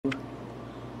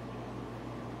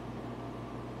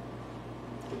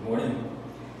Good morning.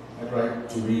 I'd like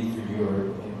to read for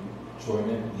your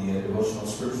enjoyment the devotional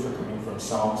scripture coming from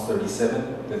Psalms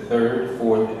 37, the 3rd,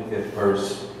 4th, and 5th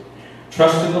verse.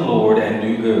 Trust in the Lord and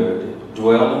do good.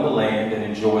 Dwell in the land and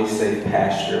enjoy safe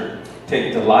pasture.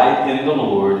 Take delight in the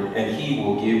Lord, and he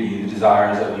will give you the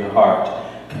desires of your heart.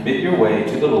 Commit your way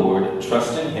to the Lord,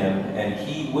 trust in him, and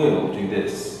he will do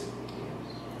this.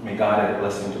 May God add a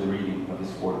blessing to the reading of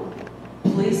his word.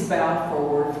 Please bow for a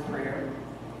word of prayer.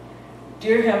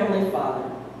 Dear Heavenly Father,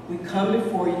 we come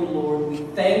before you, Lord. We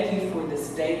thank you for this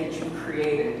day that you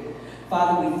created.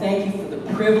 Father, we thank you for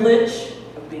the privilege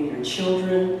of being your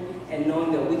children and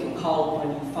knowing that we can call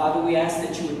upon you. Father, we ask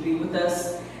that you would be with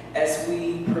us as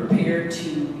we prepare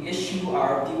to issue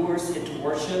our viewers into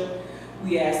worship.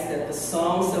 We ask that the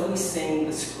songs that we sing,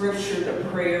 the scripture, the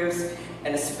prayers,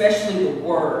 and especially the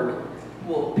word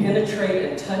will penetrate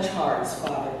and touch hearts,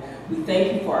 Father. We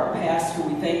thank you for our pastor.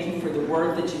 We thank you for the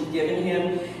word that you've given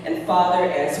him. And Father,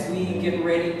 as we get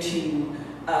ready to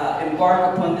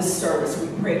embark upon this service, we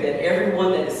pray that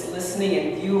everyone that is listening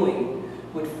and viewing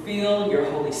would feel your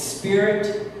Holy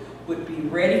Spirit, would be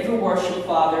ready for worship,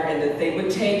 Father, and that they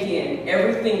would take in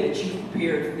everything that you've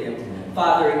prepared for them.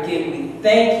 Father, again, we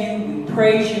thank you, we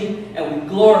praise you, and we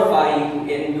glorify you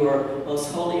in your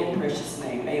most holy and precious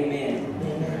name. Amen.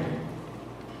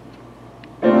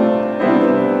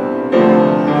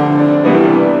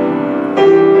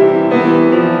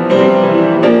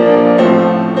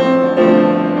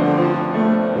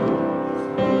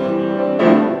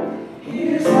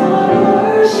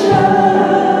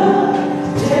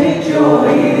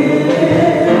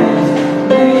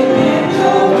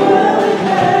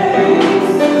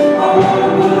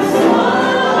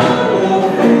 Smile of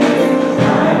faith, I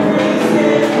praise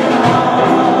it,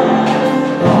 God.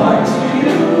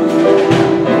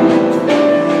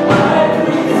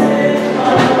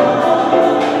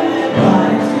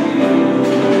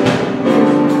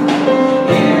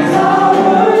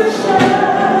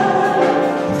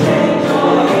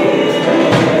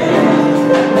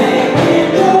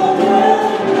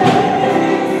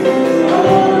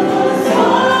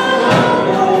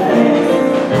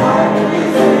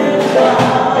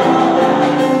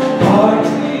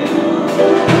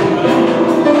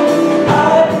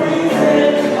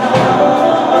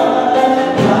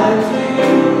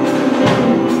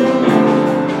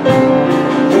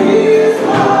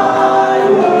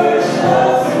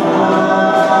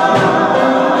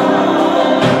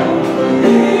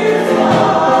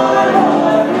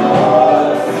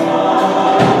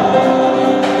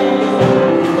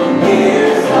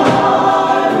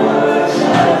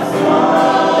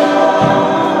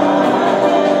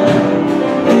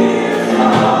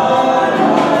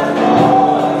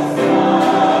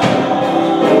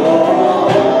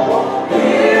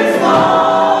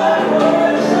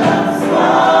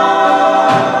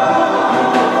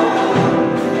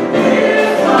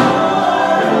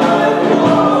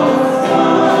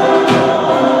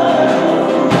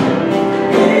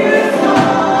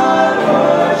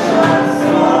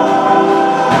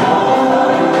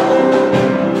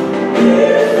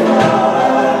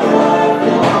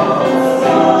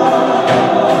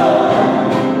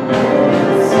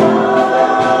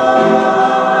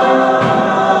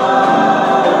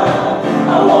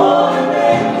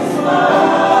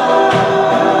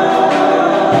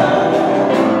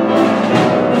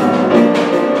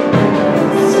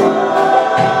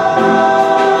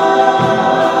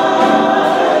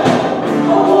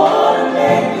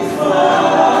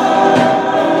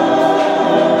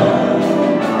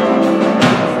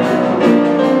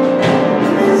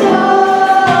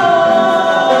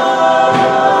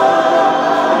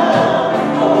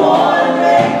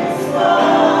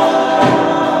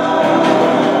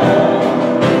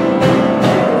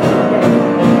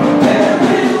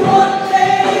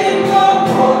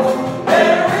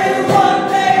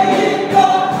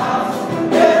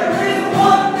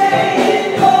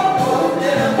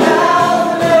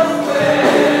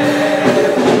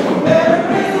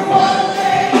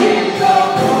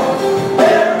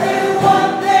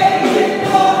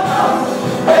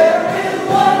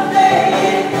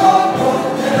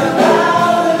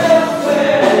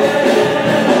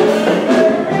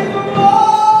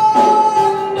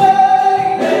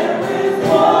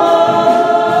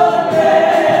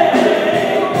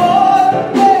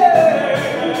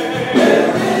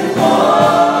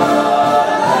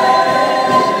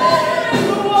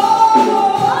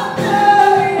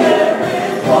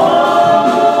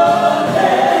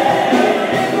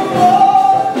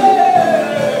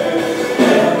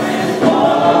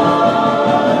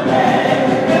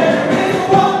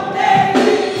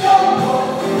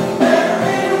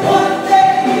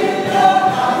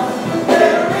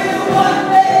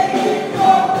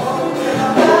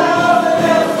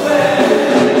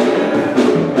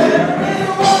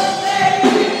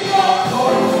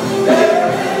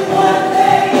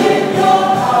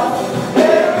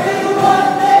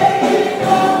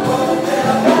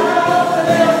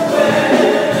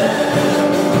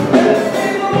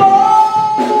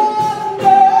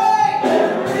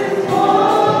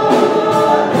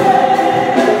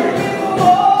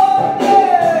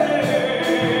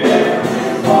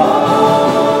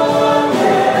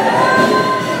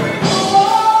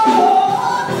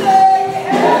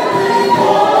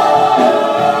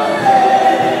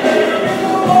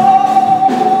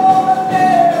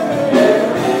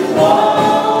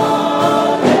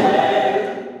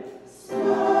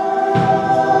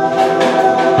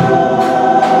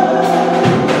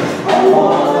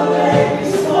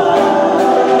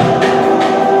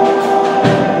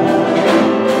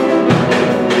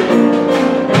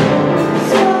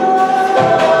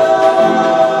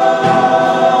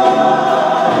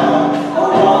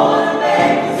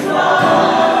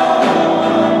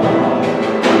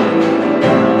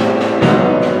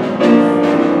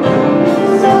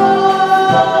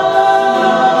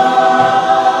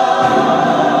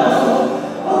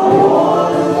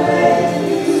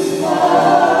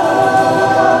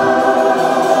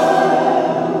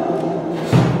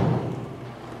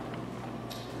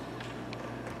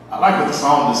 the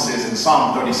psalmist says in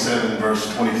Psalm 37,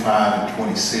 verse 25 and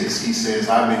 26. He says,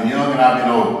 I've been young and I've been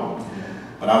old,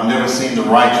 but I've never seen the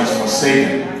righteous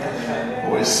forsaken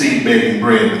or his seed begging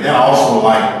bread. But then I also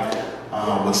like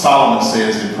what Solomon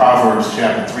says in Proverbs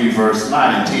chapter 3, verse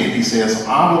 9 and 10. He says,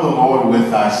 honor the Lord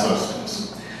with thy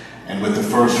substance and with the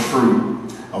first fruit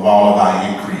of all of thy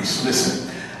increase. Listen,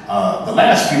 the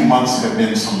last few months have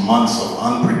been some months of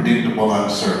unpredictable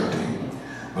uncertainty.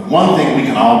 But one thing we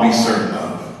can all be certain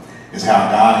of is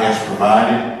how God has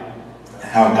provided,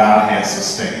 how God has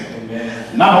sustained.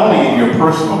 Amen. Not only in your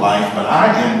personal life, but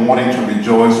I am wanting to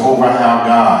rejoice over how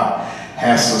God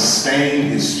has sustained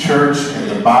his church and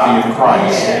the body of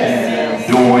Christ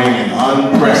during an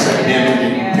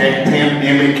unprecedented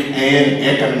pandemic and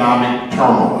economic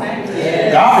turmoil.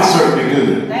 God is certainly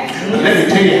good. But let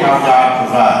me tell you how God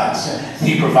provides.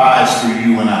 He provides through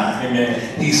you and I. Amen.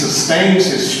 He sustains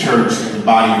his church and the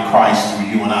body of Christ through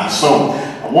you and I. So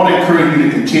I want to encourage you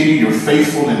to continue your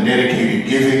faithful and dedicated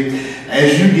giving.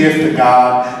 As you give to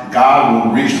God, God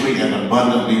will richly and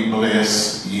abundantly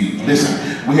bless you. Listen,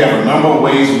 we have a number of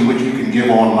ways in which you can give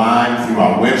online through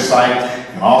our website.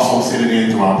 You can also send it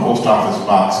in through our post office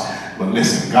box. But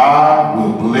listen, God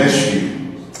will bless you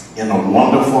in a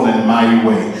wonderful and mighty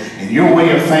way. And your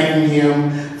way of thanking him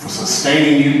for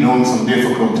sustaining you during some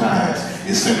difficult times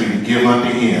is simply to give unto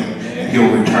him, and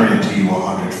he'll return it to you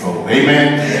 100-fold.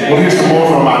 Amen? Well, here's some more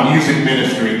from our music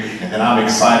ministry, and then I'm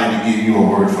excited to give you a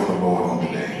word from the Lord on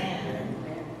today.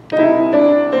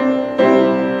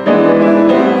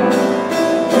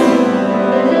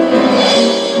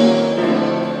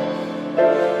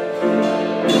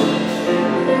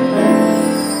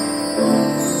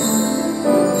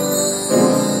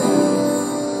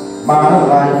 My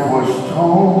life was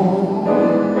torn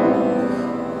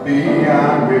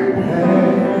beyond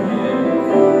repair,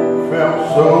 felt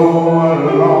so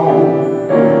alone,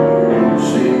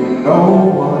 seemed no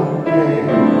one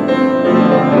cared.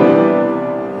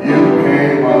 You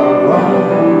came along,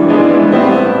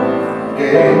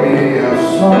 gave me a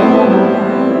song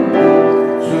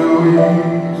to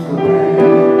ease the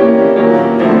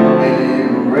pain,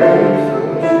 erase the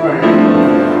strain.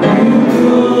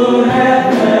 You have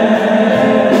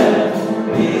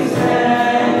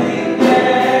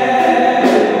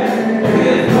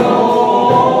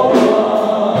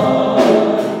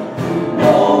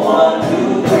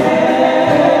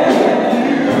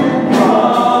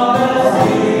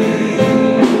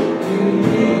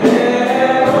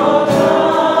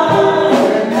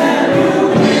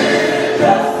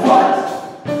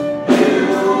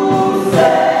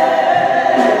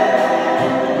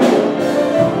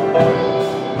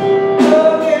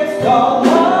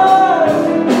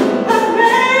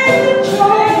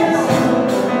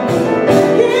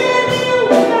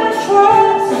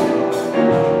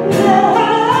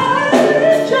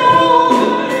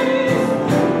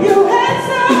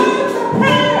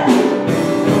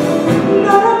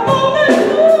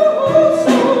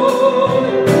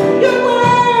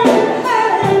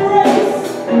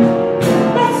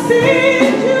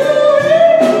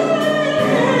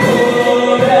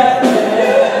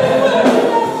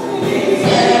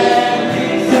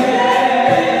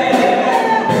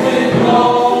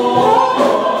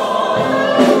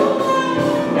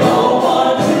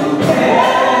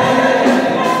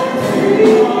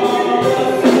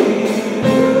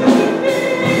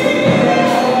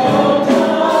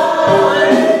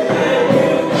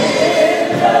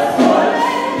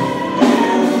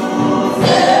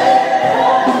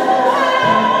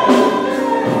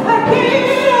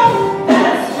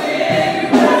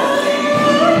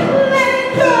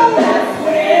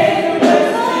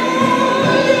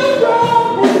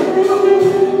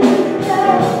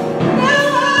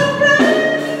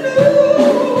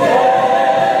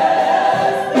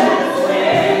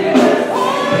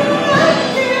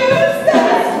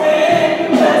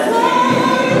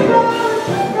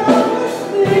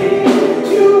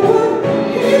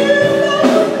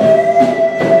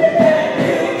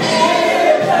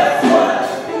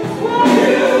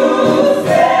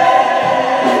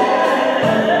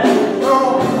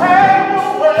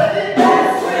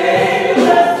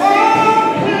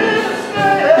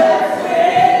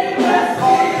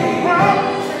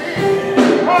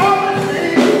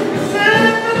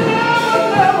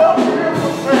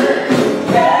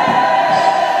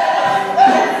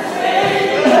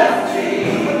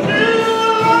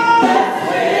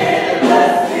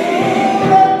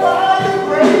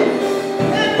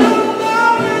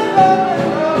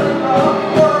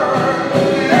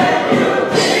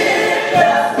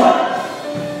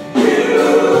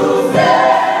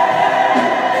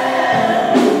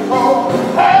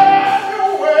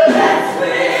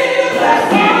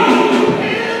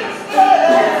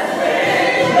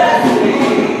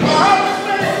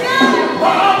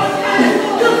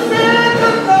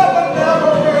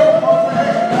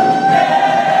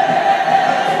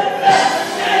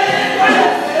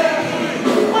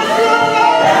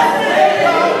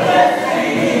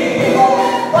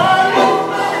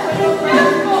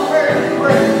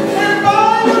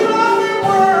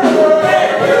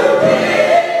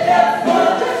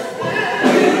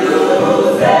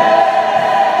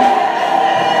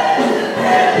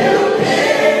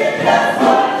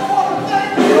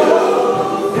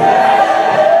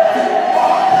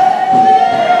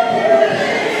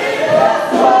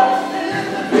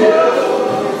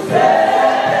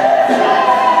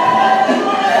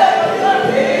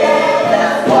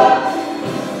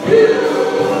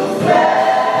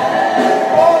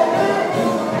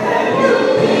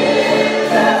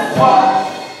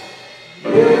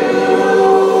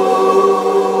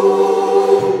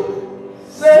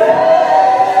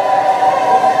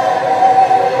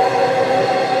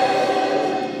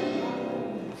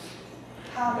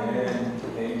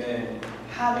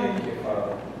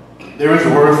There is a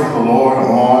word from the Lord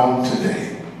on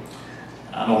today.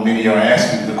 I know many are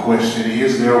asking the question,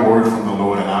 is there a word from the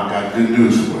Lord? And I've got good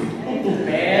news for you.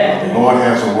 The Lord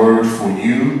has a word for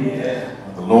you.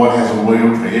 The Lord has a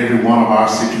word for every one of our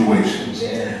situations.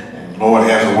 And the Lord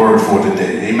has a word for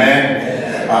today.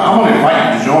 Amen. I want to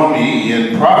invite you to join me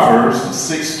in Proverbs,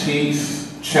 the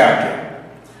 16th chapter.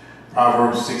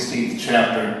 Proverbs 16th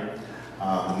chapter,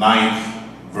 the 9th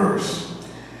verse.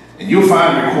 And you'll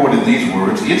find recorded these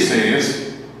words. It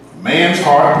says, man's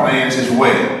heart plans his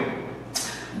way,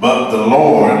 but the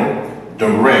Lord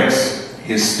directs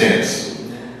his steps.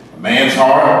 Man's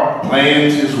heart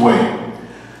plans his way,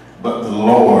 but the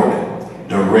Lord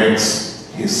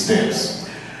directs his steps.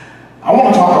 I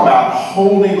want to talk about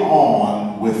holding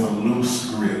on with a loose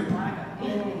grip.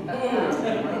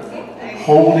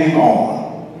 Holding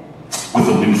on with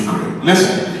a loose grip.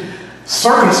 Listen.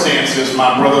 Circumstances,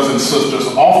 my brothers and sisters,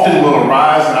 often will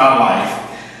arise in our life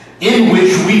in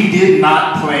which we did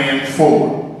not plan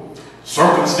for.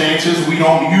 Circumstances we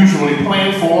don't usually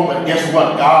plan for, but guess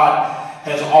what? God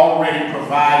has already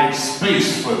provided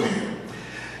space for them.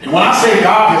 And when I say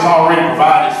God has already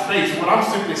provided space, what I'm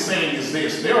simply saying is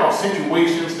this. There are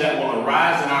situations that will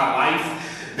arise in our life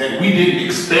that we didn't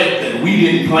expect, that we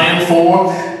didn't plan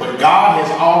for, but God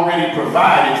has already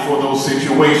provided for those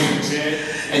situations.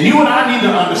 And you and I need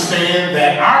to understand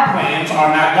that our plans are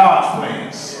not God's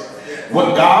plans.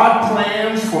 What God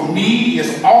plans for me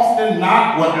is often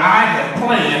not what I have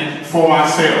planned for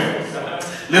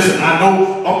myself. Listen, I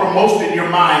know uppermost in your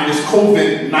mind is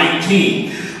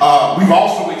COVID-19. We've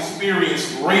also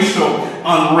experienced racial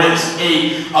unrest,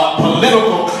 a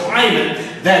political climate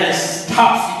that is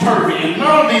topsy-turvy. And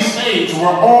none of these things were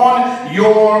on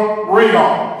your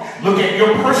radar. Look at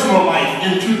your personal life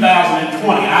in 2020.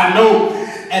 I know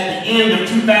at the end of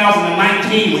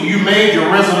 2019, when you made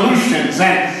your resolutions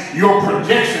and your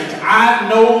projections, I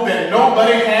know that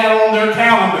nobody had on their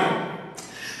calendar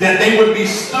that they would be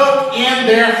stuck in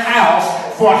their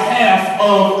house for half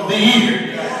of the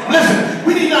year. Listen,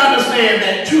 we need to understand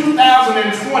that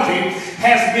 2020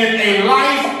 has been a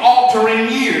life-altering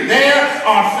year. There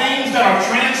are things that are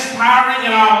transpiring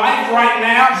in our life right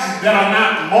now that are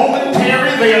not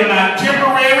momentary, they are not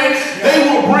temporary. They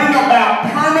will bring about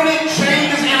permanent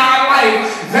changes in our life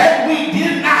that we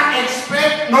did not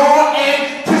expect nor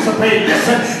anticipate.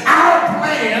 Listen, our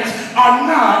plans are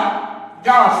not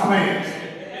God's plans.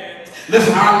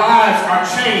 Listen, our lives are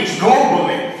changed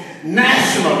globally,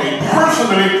 nationally,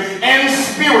 personally, and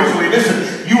spiritually. Listen,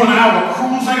 you and I were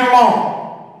cruising along.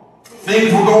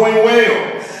 Things were going well.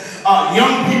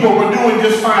 Young people were doing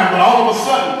just fine, but all of a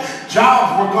sudden,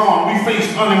 jobs were gone. We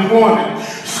faced unemployment.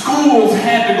 Schools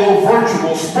had to go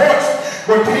virtual. Sports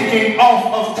were taking off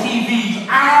of TVs.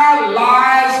 Our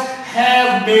lives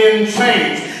have been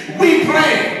changed. We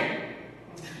plan,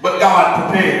 but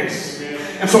God prepares.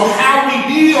 And so how we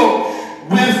deal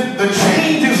with the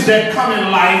changes that come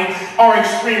in life are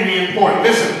extremely important.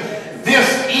 Listen,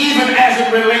 this, even as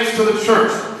it relates to the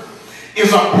church,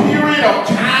 is a period of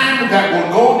time that will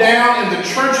go down in the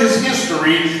church's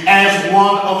history as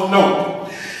one of note.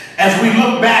 As we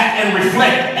look back and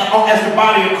reflect as the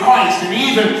body of Christ, and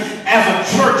even as a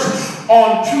church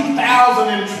on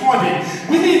 2020,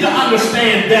 we need to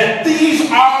understand that these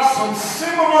are some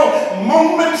similar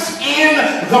moments in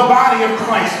the body of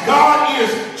Christ. God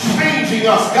is changing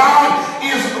us. God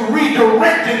is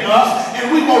redirecting us,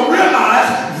 and we will realize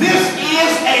this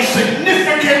is a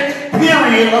significant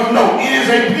period of note. It is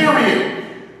a period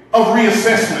of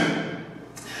reassessment,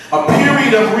 a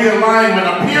period of realignment,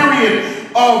 a period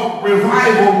of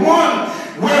revival, one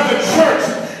where the church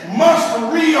must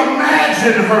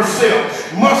reimagine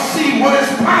herself, must see what is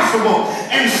possible,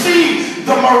 and see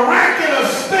the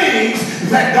miraculous things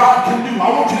that God can do. I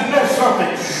want you to know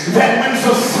something, that when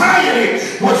society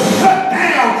was shut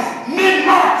down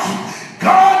mid-March,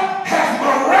 God has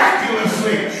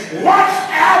miraculously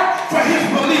watched out for his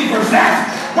believers.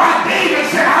 That's why David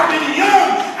said, I've been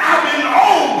young, I've been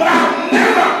old, but I've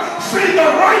never seen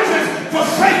the righteous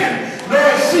forsaken, nor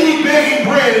a seed begging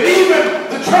bread. And even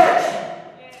the church,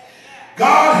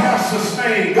 God has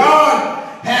sustained. God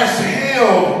has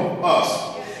held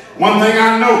us. One thing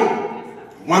I know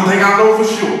for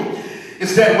sure,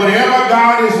 is that whatever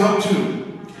God is up to,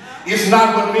 it's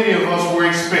not what many of us were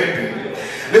expecting.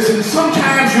 Listen,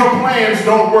 sometimes your plans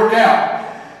don't work out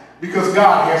because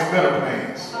God has better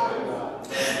plans.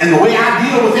 And the way I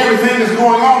deal with everything that's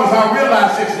going on is I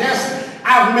realize this. Yes,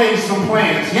 I've made some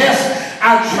plans. Yes,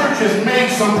 our church has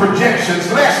made some projections.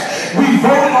 Yes, we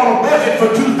voted on a budget for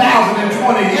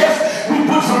 2020. Yes, we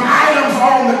put some items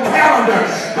on the calendar.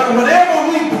 But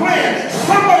whatever we plan,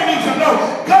 somebody needs to know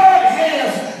God has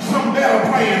some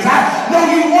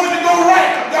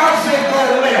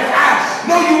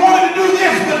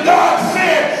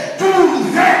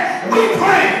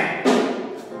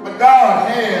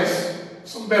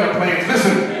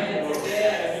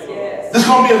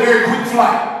very quick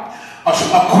flight.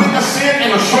 A quick ascent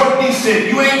and a short descent.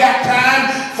 You ain't got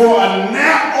time for a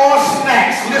nap or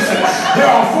snacks. Listen, there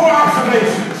are 4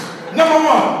 observations. Number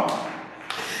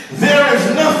 1, there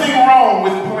is nothing wrong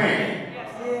with planning.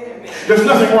 There's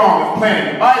nothing wrong with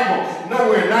planning. The Bible,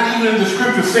 nowhere, not even in the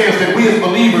scripture, says that we as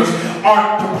believers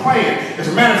aren't to plan. As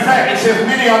a matter of fact, it says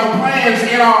many are the plans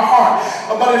in our heart,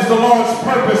 but it's the Lord's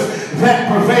purpose that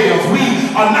prevails. We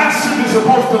are not simply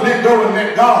supposed to let go and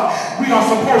let God. We are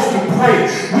supposed to pray.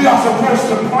 We are supposed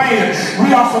to plan. We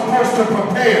are supposed to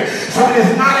prepare. So it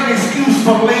is not an excuse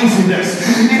for laziness.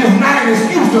 It is not an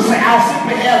excuse to say, I'll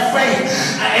simply have faith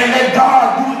and let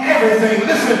God do everything.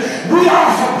 Listen, we are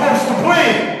supposed to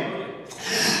plan.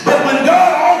 But when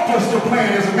God alters the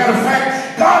plan, as a matter of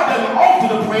fact, God doesn't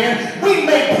alter the plan. We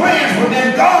make plans, but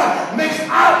then God makes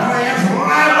our plans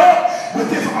line up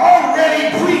with His already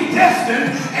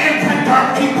predestined and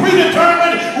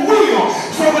predetermined will.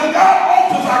 So when God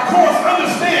alters our course,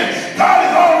 understand, God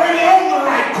is already on the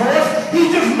right course.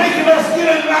 He's just making us get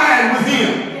in line with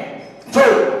Him.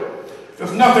 So,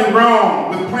 there's nothing wrong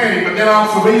with planning. But then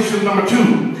observation number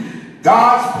 2,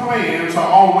 God's plans are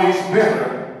always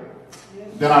better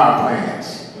than our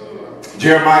plans.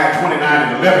 Jeremiah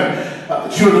 29:11, the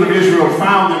children of Israel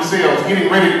found themselves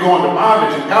getting ready to go into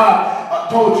bondage, and God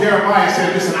told Jeremiah,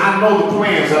 said, listen, I know the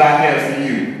plans that I have for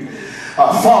you.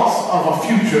 Thoughts of a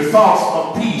future, thoughts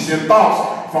of peace, and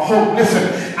thoughts for hope.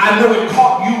 Listen, I know it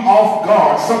caught you off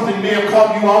guard. Something may have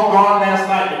caught you off guard last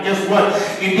night, but guess what?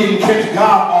 It didn't catch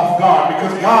God off guard,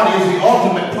 because God is the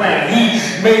ultimate plan. He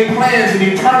made plans in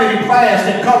eternity past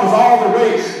that covers all the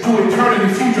way to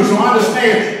eternity future. So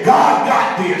understand, God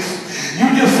got this. You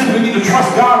just simply need to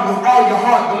trust God with all your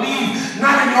heart. Believe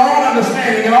not in your own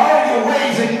understanding. In all your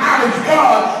ways, acknowledge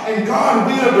God, and God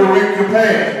will direct your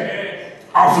path.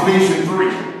 Observation 3.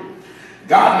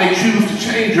 God may choose to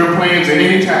change your plans at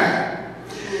any time.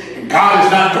 And God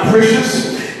is not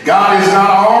capricious. God is not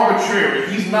arbitrary.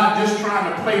 He's not just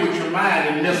trying to play with your mind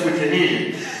and mess with your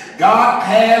head. God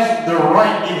has the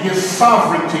right in His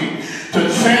sovereignty to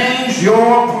change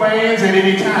your plans at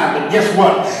any time. But guess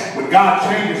what? When God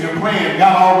changes your plan,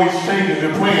 God always changes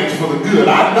your plans for the good.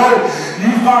 I know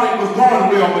you thought it was going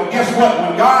well, but guess what?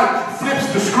 When God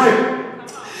flips the script,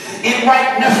 it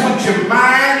might mess with your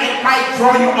mind. It might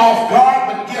throw you off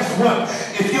guard, but guess what?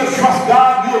 If you trust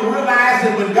God, you'll realize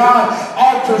that when God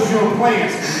alters your plans,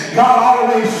 God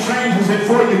always changes it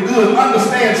for your good.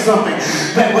 Understand something,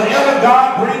 that whatever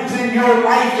God brings in your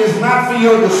life is not for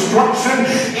your destruction,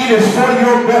 it is for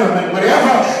your betterment.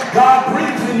 Whatever God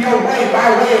brings in your way by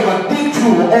way of a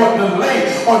detour or delay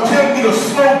or tell you to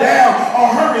slow down or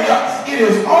hurry up, it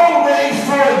is always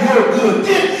for your good.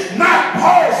 Did not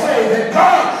Paul say that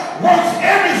God works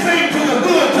everything to the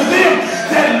good to them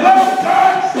that love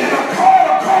God and are called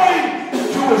according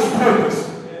to His purpose?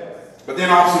 But then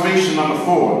observation number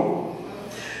 4,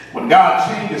 when God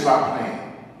changes our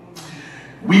plan,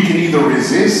 we can either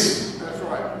resist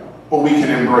or we can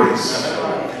embrace.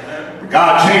 When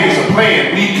God changes a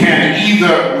plan, we can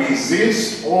either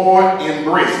resist or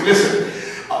embrace. Listen,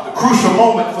 the crucial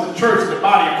moment for the church, the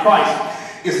body of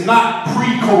Christ, is not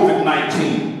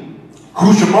pre-COVID-19.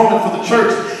 Crucial moment for the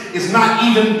church is not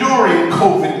even during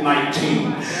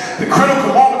COVID-19. The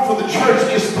critical moment for the church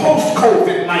is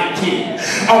post-COVID-19.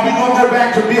 Are we going to go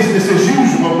back to business as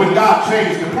usual when God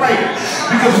changed the plan?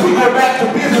 Because if we go back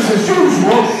to business as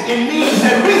usual, it means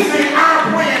that we think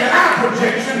our plan and our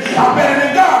projection are better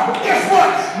than God. But guess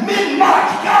what?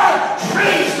 Mid-March, God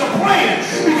changed the plan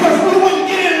because we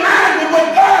wouldn't get in line with what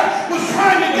God was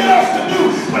trying to get us to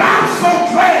do. But I'm so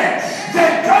glad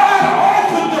that God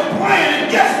altered the plan. And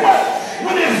guess what?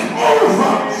 When it's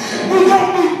over, we're going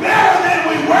to be better than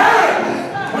we were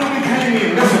when we came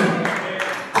in. Listen,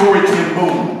 Corrie ten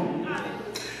Boom.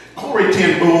 Corrie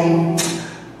ten Boom,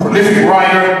 prolific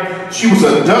writer. She was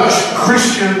a Dutch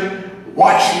Christian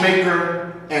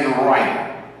watchmaker and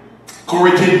writer.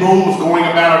 Corrie ten Boom was going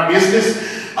about her business,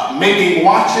 making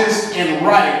watches and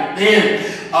writing. Then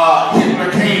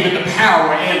Hitler came into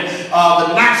power, and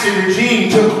the Nazi regime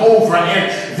took over,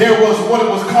 and there was what it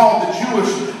was called the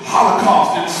Jewish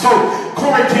Holocaust. And so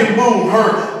Corrie ten Boom,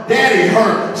 her daddy,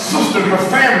 her sister, her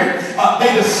family,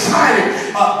 they decided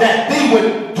that they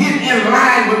would get in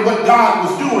line with what God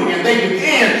was doing, and they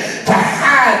began to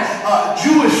hide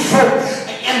Jewish folk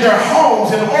in their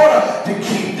homes in order to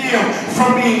keep them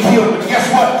from being killed. But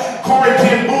guess what? Corrie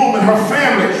ten Boom and her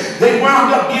family, they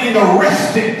wound up getting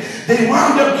arrested. They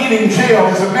wound up getting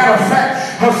jailed. As a matter of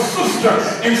fact, her sister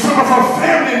and some of her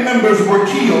family members were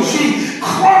killed. She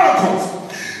chronicles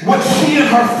what she and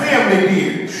her family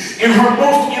did in her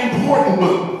most important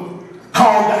book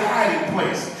called The Hiding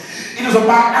Place. It is a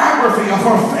biography of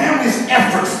her family's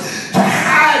efforts to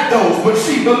hide those, but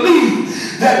she believed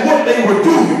that what they were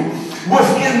doing was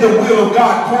in the will of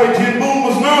God. Corrie ten Boom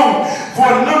was known for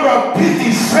a number of pithy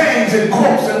sayings and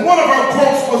quotes, and one of her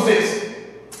quotes was this.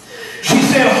 She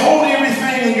said, hold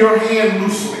everything in your hand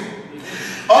loosely.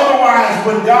 Otherwise,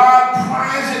 when God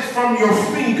pries it from your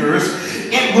fingers,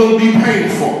 it will be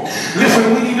painful.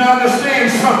 Listen, we need to understand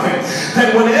something,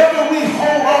 that whenever we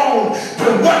hold on to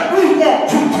what we want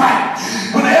too tight,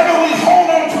 whenever we hold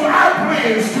on to our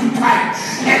plans too tight,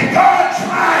 and God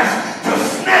tries to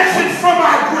snatch it from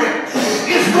our grip,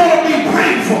 it's going to be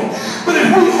painful. But if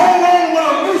we hold on with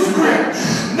a loose grip,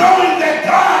 knowing that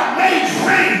God may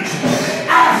change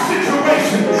our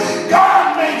situation,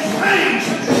 God may change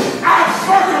our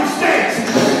circumstance,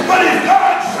 but if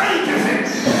God changes it,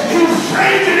 He's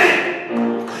changing it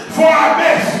for our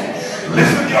best.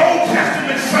 Listen, the Old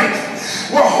Testament saints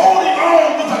were holding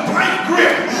on with a tight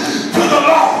grip to the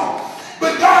law,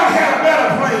 but God had a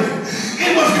better plan.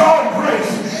 It was called grace.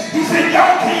 He said,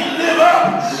 y'all can't live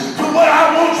up to what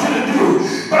I want you to do,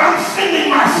 but I'm sending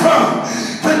my son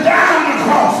to die on the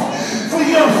cross for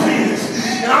your sins.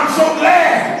 And I'm so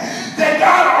glad that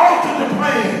God altered the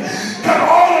plan, because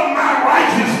all of my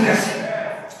righteousness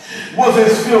was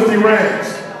as filthy rags.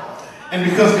 And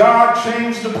because God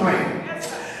changed the plan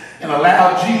and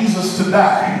allowed Jesus to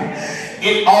die,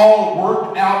 it all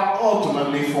worked out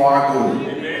ultimately for our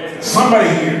good. Somebody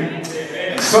here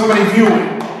and somebody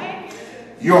viewing,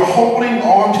 you're holding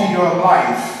on to your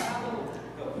life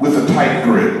with a tight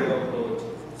grip.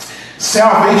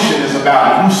 Salvation is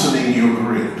about loosening your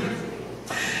grip.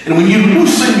 And when you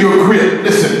loosen your grip,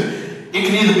 listen, it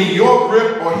can either be your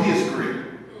grip or his grip.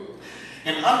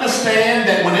 And understand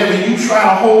that whenever you try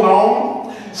to hold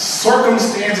on,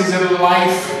 circumstances in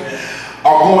life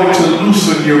are going to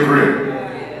loosen your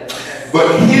grip.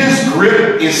 But his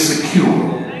grip is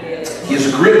secure.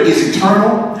 His grip is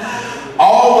eternal.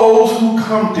 All those who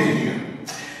come to him,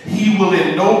 he will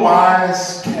in no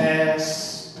wise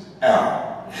cast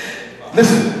out.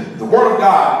 Listen, the word of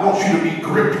God wants you to be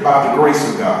gripped by the grace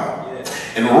of God.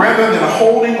 And rather than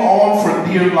holding on for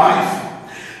dear life,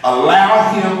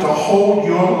 allow him to hold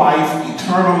your life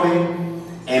eternally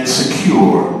and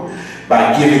secure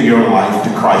by giving your life to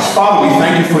Christ. Father, we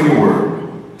thank you for your word.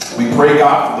 We pray,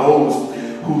 God, for those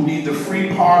who need the free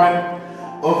pardon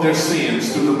of their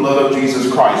sins through the blood of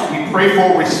Jesus Christ. We pray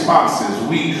for responses.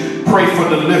 We pray for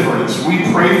deliverance. We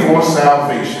pray for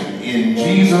salvation. In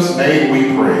Jesus' name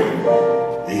we pray.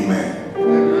 Amen.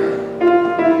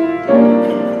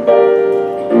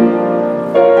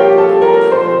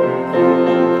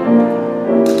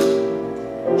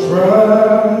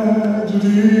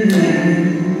 Tragedies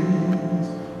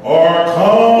are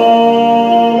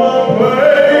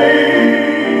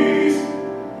commonplace.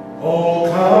 All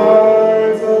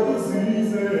kinds of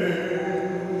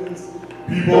diseases.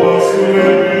 People are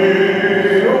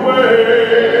slipping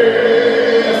away.